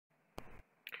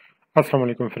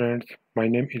Assalamu alaikum friends, my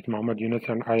name is Mohammad Yunus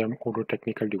and I am Odoo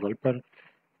technical developer.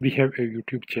 We have a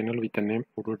YouTube channel with the name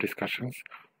Odoo Discussions.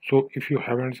 So if you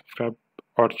haven't subscribed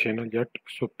our channel yet,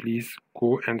 so please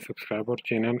go and subscribe our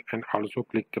channel and also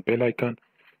click the bell icon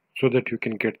so that you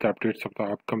can get the updates of the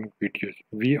upcoming videos.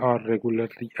 We are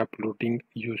regularly uploading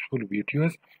useful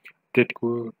videos that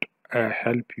could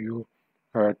help you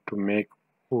to make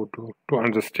Odoo, to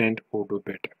understand Odoo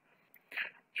better.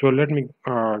 So let me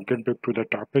get back to the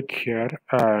topic here.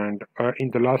 And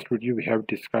in the last video, we have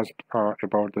discussed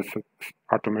about the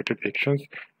automated actions,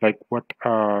 like what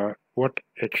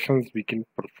actions we can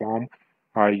perform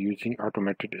using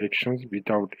automated actions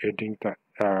without adding the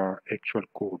actual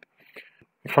code.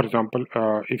 For example,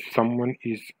 if someone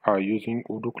is using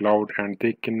Odoo Cloud and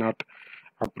they cannot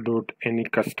upload any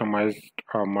customized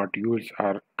modules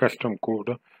or custom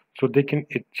code, so they can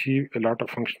achieve a lot of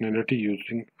functionality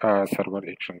using server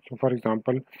actions. So for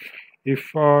example,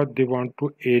 if they want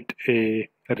to add a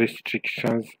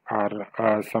restrictions or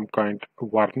some kind of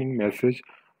warning message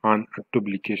on a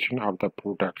duplication of the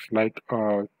products, like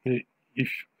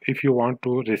if you want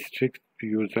to restrict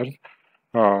users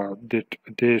that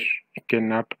they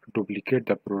cannot duplicate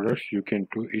the products, you can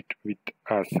do it with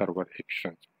server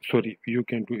actions. Sorry, you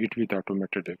can do it with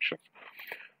automated actions.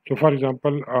 So for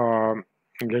example,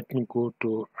 let me go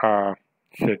to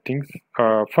settings.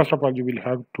 First of all, you will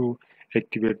have to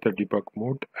activate the debug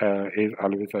mode. As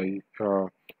always, I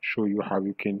show you how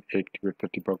you can activate the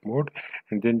debug mode,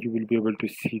 and then you will be able to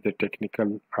see the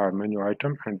technical menu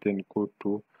item, and then go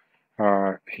to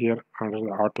here under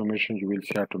the automation, you will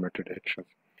see automated actions.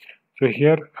 So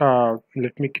here,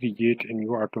 let me create a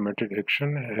new automated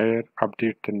action. Here,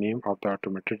 update the name of the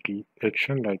automated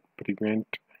action, like prevent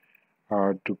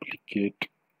duplicate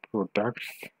products.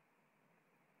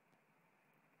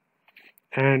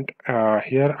 And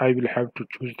here I will have to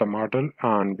choose the model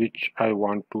on which I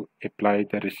want to apply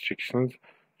the restrictions.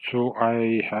 So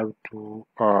I have to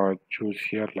choose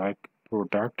here like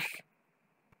products,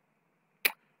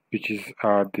 which is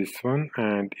this one.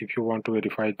 And if you want to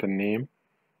verify the name,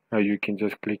 you can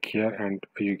just click here and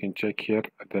you can check here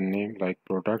the name like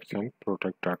products and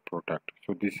product.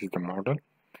 So this is the model.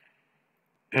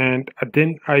 And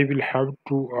then I will have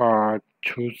to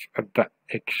choose the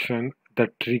action, the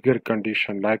trigger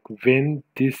condition, like when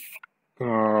this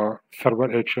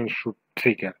server action should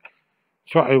trigger.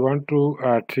 So I want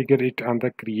to trigger it on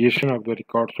the creation of the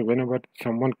record. So whenever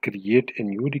someone create a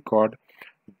new record,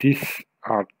 this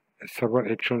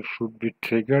server action should be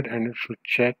triggered and it should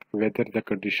check whether the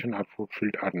condition are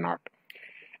fulfilled or not.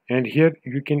 And here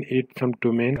you can add some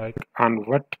domain, like on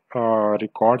what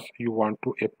records you want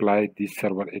to apply this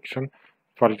server action.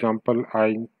 For example,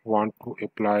 I want to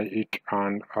apply it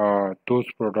on those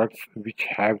products which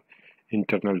have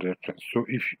internal reference. So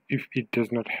if it does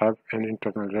not have an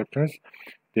internal reference,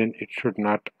 then it should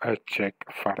not check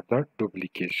for the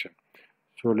duplication.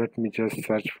 So let me just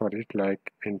search for it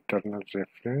like internal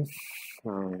reference.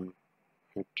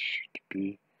 It should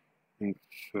be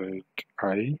inside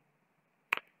I.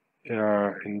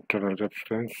 Internal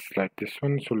reference like this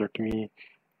one. So let me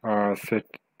set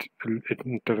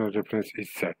internal reference is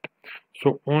set.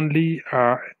 So only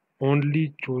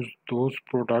choose those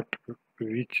product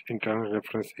which internal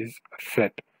reference is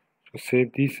set. So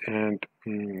save this, and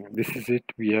this is it.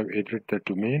 We have added the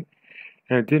domain,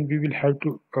 and then we will have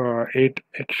to add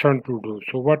action to do.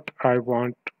 So what I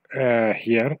want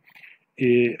here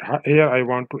I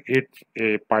want to add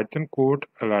a Python code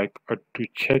like to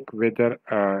check whether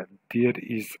there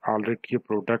is already a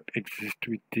product exist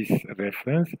with this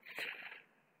reference.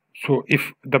 So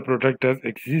if the product does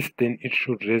exist, then it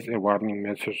should raise a warning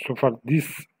message. So for this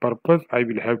purpose, I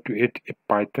will have to add a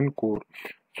Python code.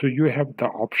 So you have the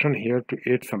option here to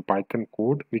add some Python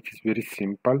code, which is very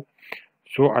simple.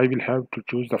 So I will have to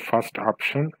choose the first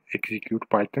option, execute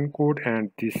Python code,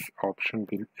 and this option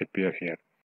will appear here.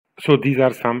 So these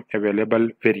are some available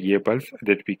variables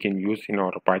that we can use in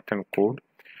our Python code.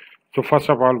 So first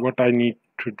of all, what I need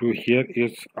to do here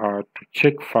is to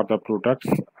check for the products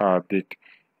that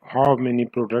how many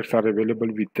products are available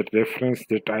with the reference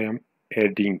that I am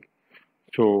adding.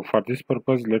 So for this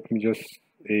purpose, let me just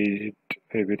add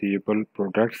a variable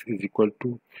products is equal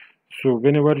to. So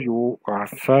whenever you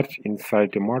search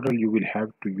inside the model, you will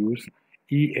have to use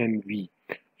env.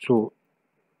 So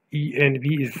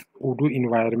env is Odoo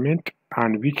environment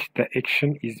on which the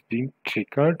action is being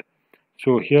triggered.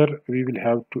 So here we will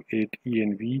have to add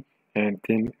env and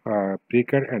then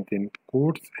breaker and then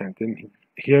codes, and then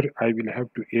here I will have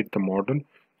to add the model.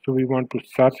 So we want to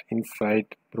search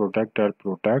inside product,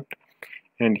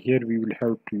 and here we will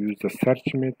have to use the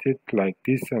search method like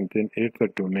this and then add the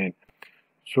domain.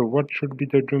 So what should be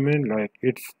the domain? Like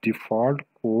its default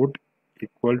code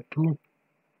equal to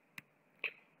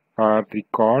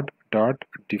record dot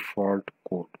default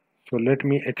code. So let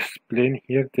me explain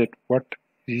here that what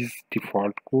is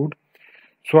default code.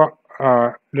 So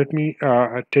let me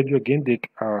tell you again that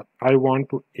I want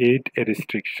to add a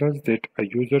restrictions that a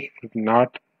user should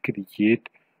not create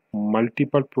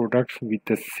multiple products with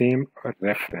the same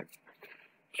reference.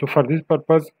 So for this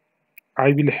purpose,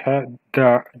 I will have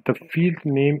the field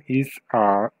name is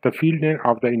the field name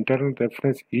of the internal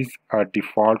reference is a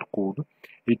default code.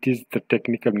 It is the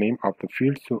technical name of the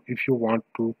field. So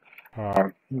uh,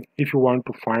 if you want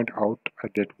to find out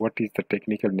that what is the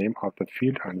technical name of the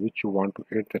field on which you want to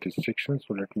add the restriction,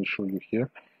 so let me show you here.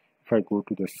 If I go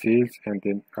to the sales and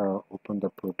then open the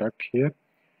product here,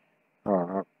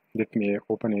 uh, let me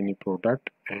open any product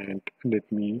and let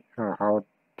me have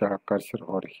the cursor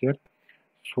over here.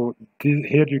 So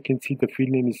here you can see the field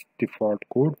name is default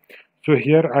code. So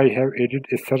here I have added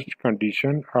a search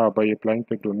condition by applying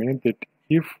the domain that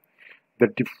if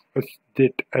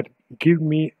that give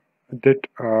me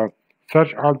that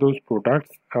search all those products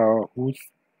whose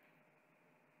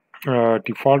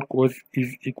default code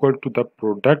is equal to the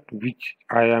product which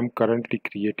I am currently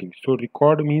creating. So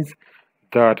record means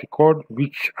the record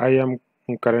which I am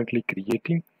currently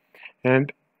creating,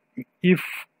 and if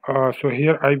so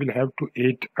here I will have to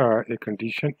add a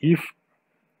condition if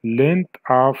length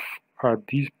of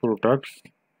these products.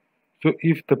 So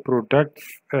if the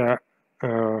products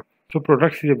so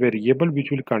products is a variable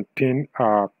which will contain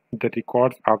the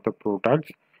records of the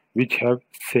products which have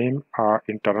same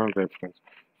internal reference.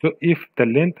 So if the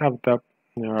length of the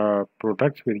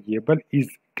products variable is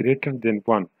greater than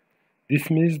 1, this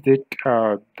means that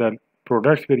the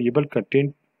products variable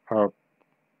contain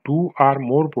two or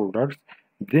more products.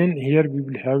 Then here we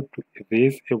will have to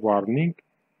raise a warning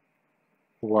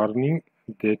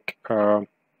that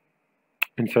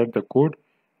inside the code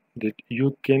that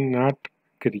you cannot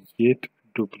create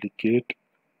duplicate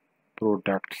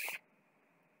products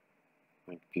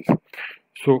like this.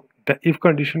 So the if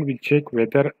condition will check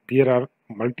whether there are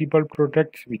multiple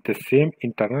products with the same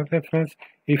internal reference.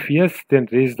 If yes, then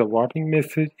raise the warning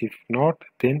message. If not,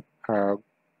 then go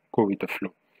with the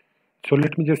flow. So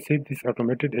let me just save this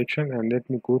automated action and let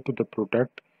me go to the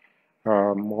product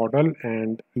model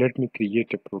and let me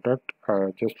create a product.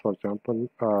 Just for example,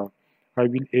 I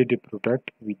will add a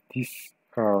product with this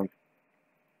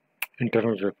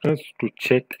internal reference to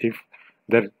check if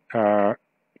the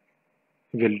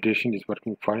validation is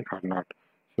working fine or not.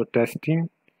 So testing,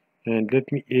 and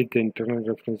let me add the internal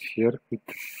reference here with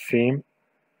the same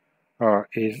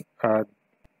is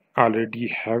already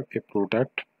have a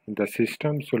product in the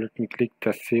system. So let me click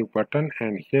the save button,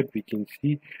 and here we can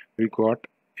see we got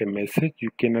a message you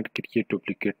cannot create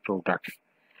duplicate products.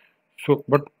 So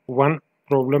but one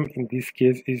problem in this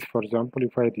case is, for example,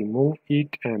 if I remove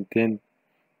it and then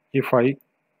if I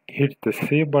hit the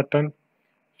save button,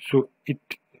 so it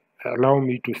allow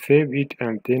me to save it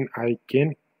and then I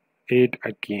can add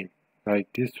again like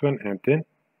this one and then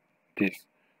this.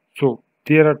 So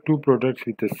there are two products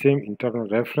with the same internal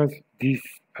reference. This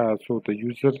so the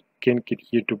user can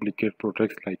create duplicate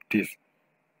products like this.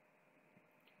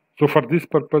 So for this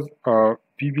purpose,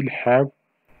 we will have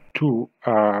to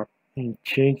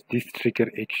change this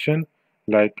trigger action.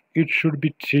 Like it should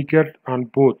be triggered on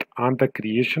both on the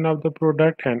creation of the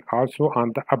product and also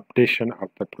on the updation of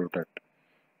the product.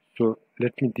 So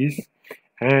let me this,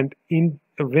 and in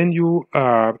when you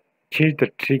change the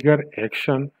trigger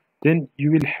action, then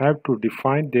you will have to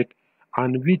define that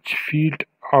on which field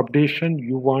updation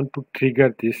you want to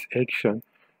trigger this action.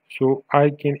 So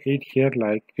I can add here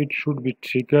like it should be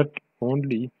triggered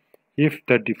only if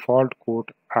the default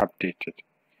code updated.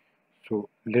 So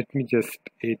let me just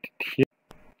add it here.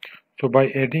 So by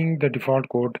adding the default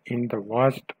code in the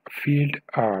last field,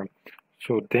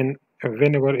 so then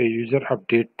whenever a user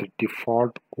updates the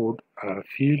default code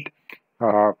field,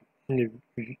 uh,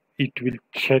 it will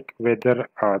check whether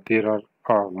there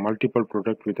are multiple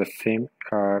products with the same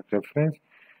reference.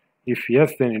 If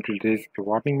yes, then it will raise a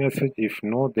warning message. If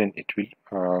no, then it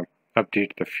will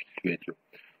update the field value.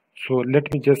 So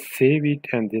let me just save it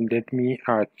and then let me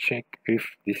check if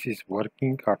this is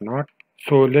working or not.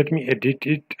 So let me edit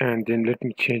it and then let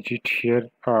me change it here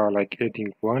like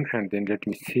adding one, and then let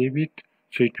me save it.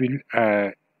 So it will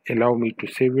allow me to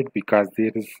save it because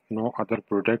there is no other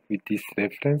product with this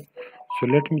reference. So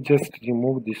let me just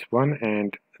remove this one,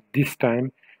 and this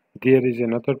time there is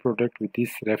another product with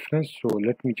this reference. So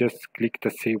let me just click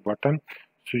the save button.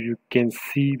 So you can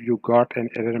see you got an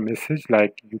error message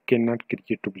like you cannot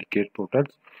create duplicate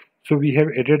products. So we have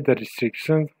added the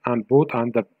restrictions on both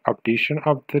on the updation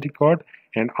of the record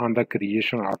and on the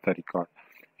creation of the record.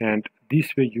 And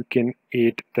this way you can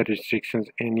add the restrictions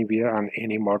anywhere on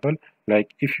any model.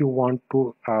 Like if you want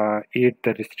to add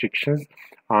the restrictions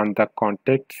on the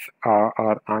contacts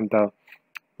or on the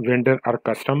vendor or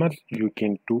customers, you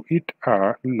can do it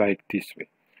like this way.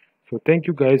 So thank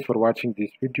you guys for watching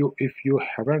this video. If you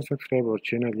haven't subscribed our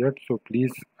channel yet, so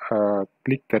please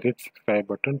click the red subscribe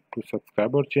button to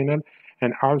subscribe our channel,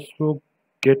 and also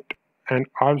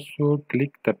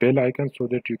click the bell icon so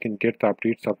that you can get the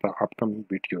updates of the upcoming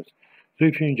videos. So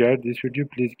if you enjoyed this video,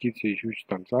 please give it a huge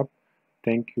thumbs up.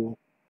 Thank you.